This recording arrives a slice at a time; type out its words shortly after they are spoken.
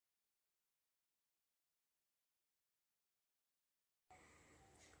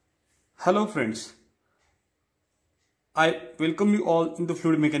Hello friends, I welcome you all in the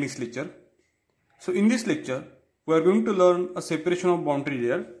fluid mechanics lecture. So in this lecture, we are going to learn a separation of boundary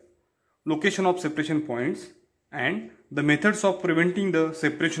layer, location of separation points and the methods of preventing the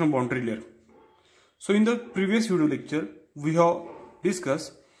separation of boundary layer. So in the previous video lecture, we have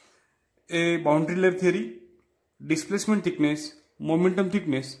discussed a boundary layer theory, displacement thickness, momentum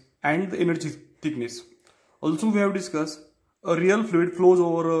thickness and the energy thickness. Also we have discussed a real fluid flows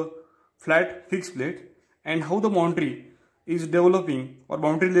over a flat fixed plate and how the boundary is developing or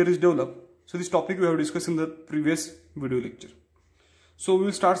boundary layer is developed. So this topic we have discussed in the previous video lecture. So we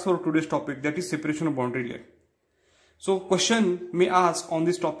will start for today's topic, that is separation of boundary layer. So question may ask on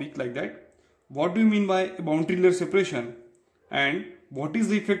this topic like that, what do you mean by a boundary layer separation and what is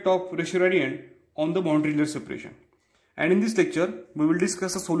the effect of pressure gradient on the boundary layer separation? And in this lecture we will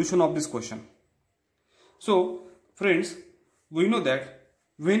discuss a solution of this question. So friends, we know that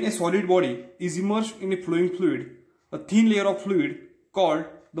when a solid body is immersed in a flowing fluid, a thin layer of fluid called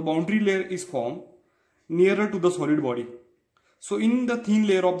the boundary layer is formed nearer to the solid body. So in the thin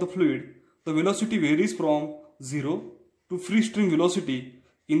layer of the fluid, the velocity varies from 0 to free stream velocity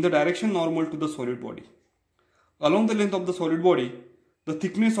in the direction normal to the solid body. Along the length of the solid body, the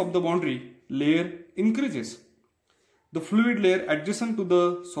thickness of the boundary layer increases. The fluid layer adjacent to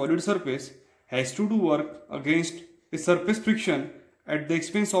the solid surface has to do work against a surface friction at the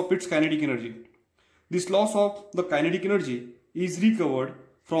expense of its kinetic energy. This loss of the kinetic energy is recovered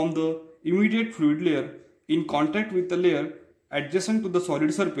from the immediate fluid layer in contact with the layer adjacent to the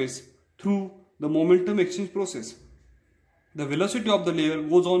solid surface through the momentum exchange process. The velocity of the layer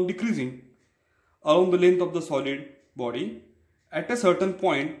goes on decreasing along the length of the solid body. At a certain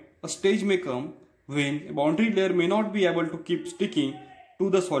point, a stage may come when a boundary layer may not be able to keep sticking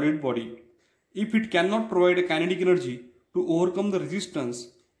to the solid body if it cannot provide a kinetic energy to overcome the resistance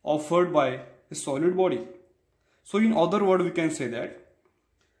offered by a solid body. So in other words, we can say that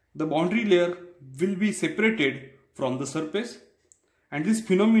the boundary layer will be separated from the surface and this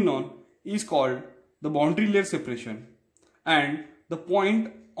phenomenon is called the boundary layer separation, and the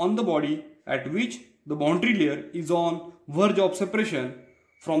point on the body at which the boundary layer is on verge of separation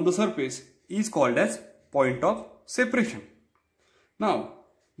from the surface is called as point of separation. Now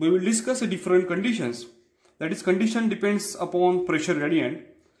we will discuss the different conditions. That is, condition depends upon pressure gradient.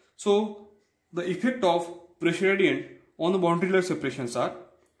 So the effect of pressure gradient on the boundary layer separations are,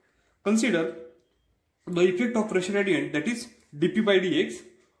 consider the effect of pressure gradient, that is dP by dx,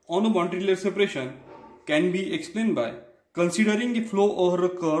 on a boundary layer separation can be explained by considering a flow over a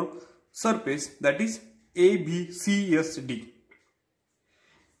curved surface, that is ABCSD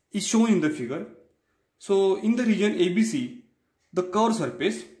is shown in the figure. So in the region ABC, the curved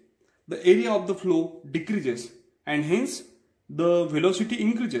surface, the area of the flow decreases and hence the velocity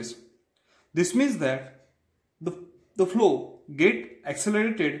increases. This means that the flow get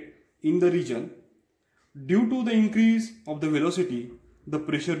accelerated in the region. Due to the increase of the velocity, the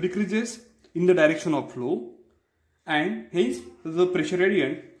pressure decreases in the direction of flow and hence the pressure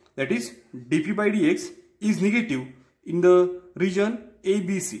gradient, that is dP by dx, is negative in the region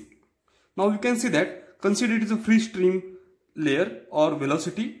ABC. Now you can see that, consider it is a free stream layer or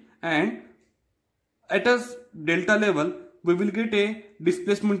velocity, and at a delta level we will get a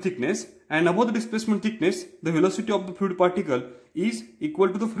displacement thickness, and above the displacement thickness the velocity of the fluid particle is equal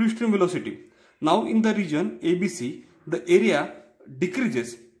to the free stream velocity. Now in the region ABC, the area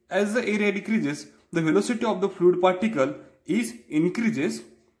decreases. As the area decreases, the velocity of the fluid particle is increases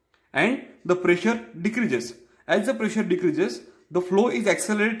and the pressure decreases. As the pressure decreases, the flow is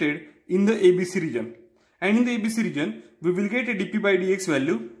accelerated in the ABC region, and in the ABC region we will get a dP by dx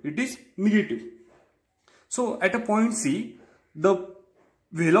value, it is negative. So at a point C, the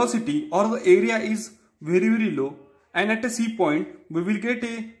velocity or the area is very low, and at a C point we will get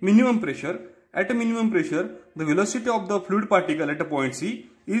a minimum pressure. At a minimum pressure, the velocity of the fluid particle at a point C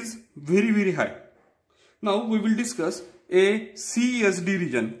is very high. Now we will discuss a CSD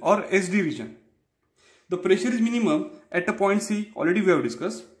region or SD region. The pressure is minimum at a point C, already we have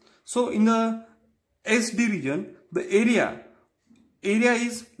discussed. So in the SD region, the area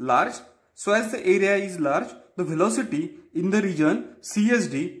is large. So as the area is large, the velocity in the region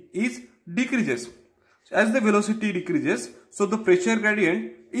CSD is decreases. As the velocity decreases, so the pressure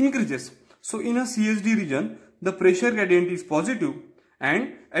gradient increases. So in a CSD region, the pressure gradient is positive,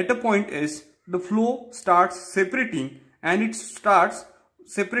 and at a point S, the flow starts separating and it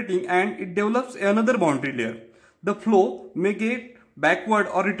develops another boundary layer. The flow may get backward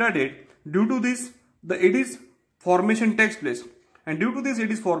or retarded. Due to this, the eddies formation takes place, and due to this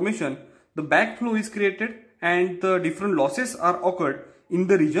eddies formation, the backflow is created and the different losses are occurred in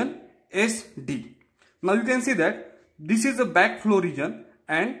the region SD. Now you can see that this is the backflow region,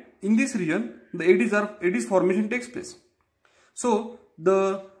 and in this region the eddies formation takes place. So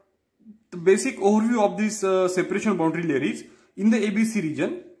the basic overview of this separation boundary layer is, in the ABC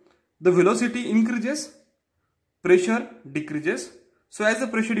region the velocity increases, pressure decreases. So as the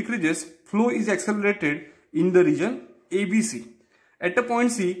pressure decreases, flow is accelerated in the region ABC. At a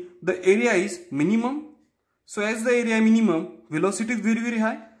point C, the area is minimum. So as the area minimum, velocity is very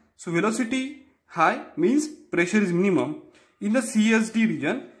high. So velocity high means pressure is minimum. In the CSD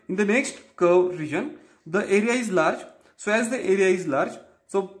region, in the next curve region, the area is large. So as the area is large,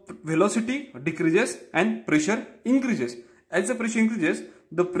 so velocity decreases and pressure increases. As the pressure increases,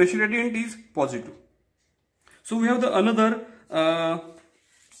 the pressure gradient is positive. So we have the another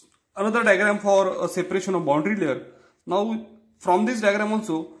diagram for a separation of boundary layer. Now from this diagram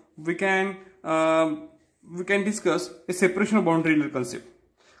also we can discuss a separation of boundary layer concept.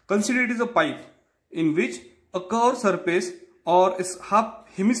 Consider it is a pipe in which a curved surface or a half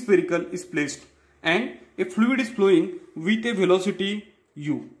hemispherical is placed and a fluid is flowing with a velocity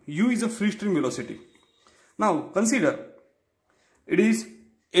u. U is a free stream velocity. Now consider it is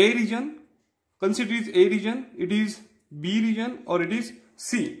A region, consider it is A region, it is B region, or it is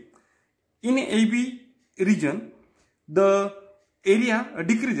C. In AB region, the area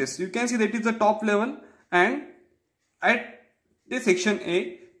decreases. You can see that it is the top level, and at the section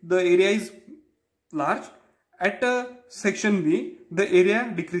A, the area is large. At section B, the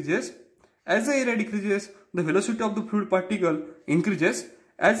area decreases. As the area decreases, the velocity of the fluid particle increases.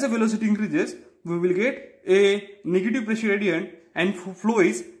 As the velocity increases, we will get a negative pressure gradient and flow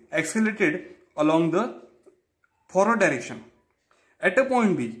is accelerated along the forward direction. At a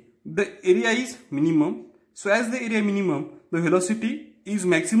point B, the area is minimum. So as the area minimum, the velocity is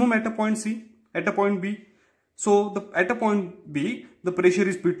maximum at a point C, at a point B. So at a point B, the pressure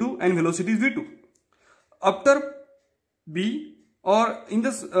is P2 and velocity is V2. After B, or in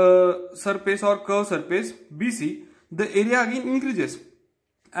the surface or curved surface BC, the area again increases.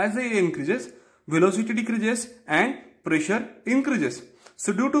 As the area increases, velocity decreases and pressure increases.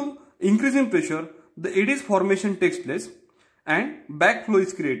 So due to increase in pressure, the eddies formation takes place and backflow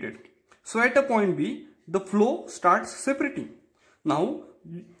is created. So at a point B, the flow starts separating. Now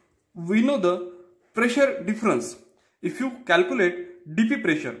we know the pressure difference. If you calculate dP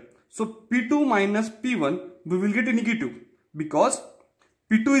pressure, so P2 minus P1, we will get a negative because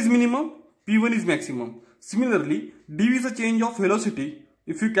P2 is minimum, P1 is maximum. Similarly, dV is a change of velocity.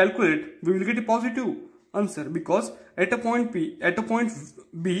 If you calculate, we will get a positive answer because at a point B,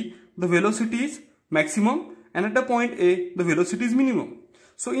 the velocity is maximum, and at a point A, the velocity is minimum.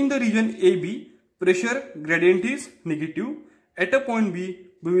 So in the region AB, pressure gradient is negative. At a point B,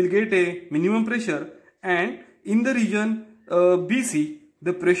 we will get a minimum pressure, and in the region BC,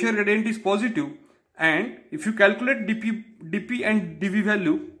 the pressure gradient is positive. And if you calculate dP and dV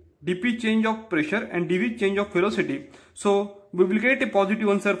value, dP change of pressure and dV change of velocity, so we will get a positive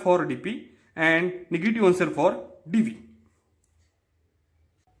answer for dP and negative answer for dV.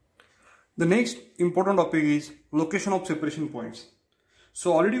 The next important topic is location of separation points.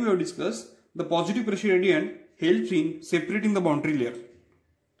 So already we have discussed the positive pressure gradient helps in separating the boundary layer.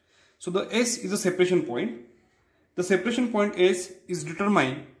 So the S is a separation point. The separation point S is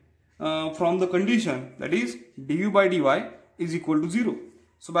determined from the condition, that is du by dy is equal to 0.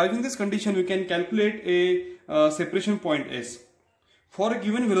 So by using this condition, we can calculate a separation point S. For a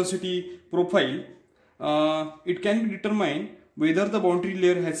given velocity profile, it can be determined whether the boundary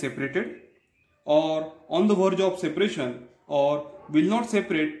layer has separated or on the verge of separation or will not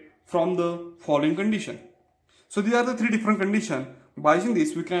separate from the following condition. So these are the three different conditions. By using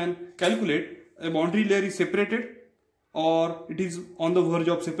this, we can calculate a boundary layer is separated, or it is on the verge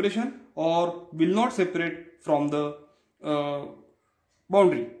of separation, or will not separate from the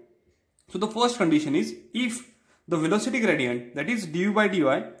boundary. So the first condition is if the velocity gradient, that is du by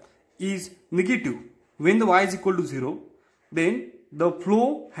dy, is negative when the y is equal to 0, then the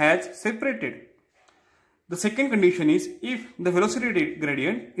flow has separated. The second condition is if the velocity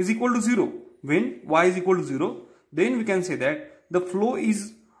gradient is equal to 0 when y is equal to 0, then we can say that the flow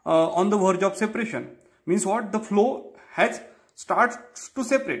is on the verge of separation. Means what? The flow has starts to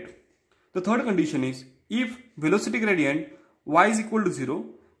separate. The third condition is if velocity gradient y is equal to 0,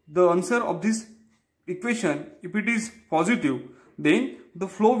 the answer of this equation, if it is positive, then the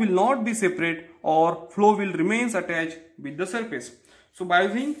flow will not be separate or flow will remains attached with the surface. So by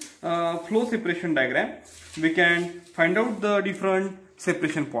using flow separation diagram, we can find out the different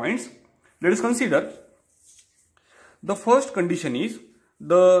separation points. Let us consider the first condition is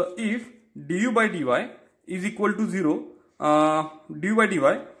if du by dy is equal to 0, du by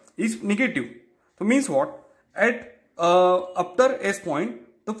dy is negative. So means what? At after S point,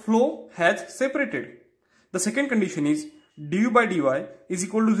 the flow has separated. The second condition is du by dy is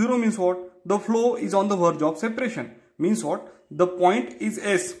equal to 0 means what? The flow is on the verge of separation. Means what? The point is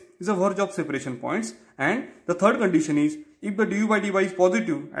S is a verge of separation points. And the third condition is if the du by dy is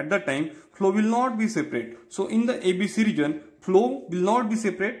positive at that time, flow will not be separate. So in the ABC region, flow will not be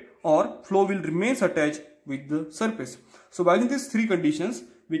separate or flow will remain attached with the surface. So by these three conditions,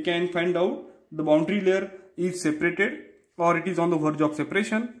 we can find out the boundary layer is separated or it is on the verge of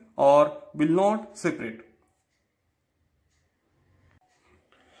separation or will not separate.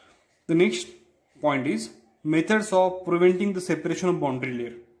 The next point is methods of preventing the separation of boundary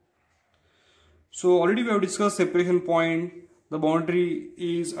layer. So already we have discussed separation point, the boundary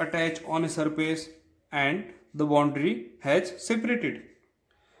is attached on a surface and the boundary has separated.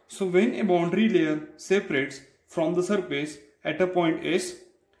 So when a boundary layer separates from the surface at a point S,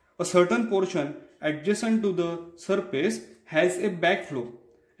 a certain portion adjacent to the surface has a backflow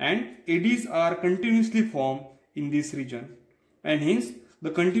and eddies are continuously formed in this region and hence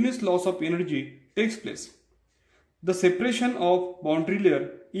the continuous loss of energy takes place. The separation of boundary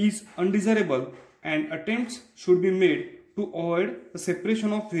layer is undesirable and attempts should be made to avoid the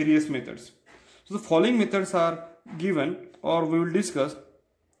separation of various methods. So the following methods are given or we will discuss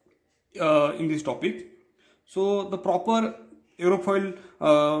in this topic. So the proper aerofoil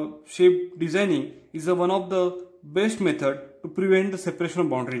shape designing is one of the best method to prevent the separation of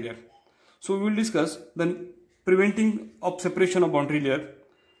boundary layer. So we will discuss the preventing of separation of boundary layer.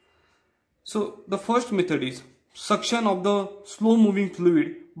 So the first method is suction of the slow moving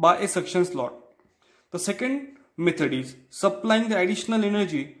fluid by a suction slot. The second method is supplying the additional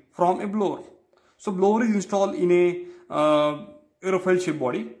energy from a blower. So blower is installed in a aerofoil shape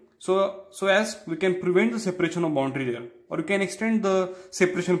body. So as we can prevent the separation of boundary layer or you can extend the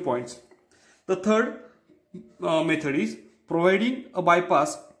separation points. The third method is providing a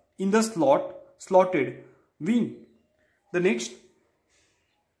bypass in the slotted wing. The next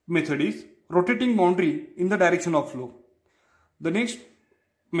method is rotating boundary in the direction of flow. The next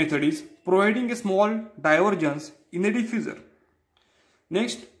method is providing a small divergence in a diffuser.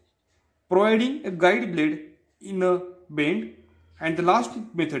 Next, providing a guide blade in a bend. And the last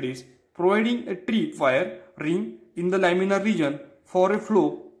method is providing a tripwire ring in the laminar region for a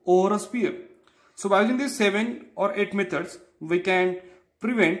flow over a sphere. So by using these 7 or 8 methods, we can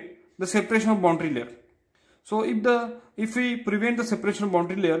prevent the separation of boundary layer. So if we prevent the separation of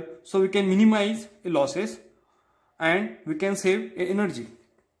boundary layer, so we can minimize losses and we can save energy.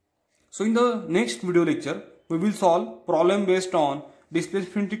 So in the next video lecture, we will solve problem based on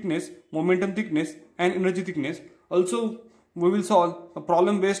displacement thickness, momentum thickness and energy thickness. Also, we will solve a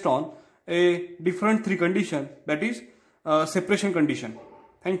problem based on a different 3 condition, that is separation condition.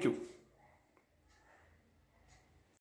 Thank you.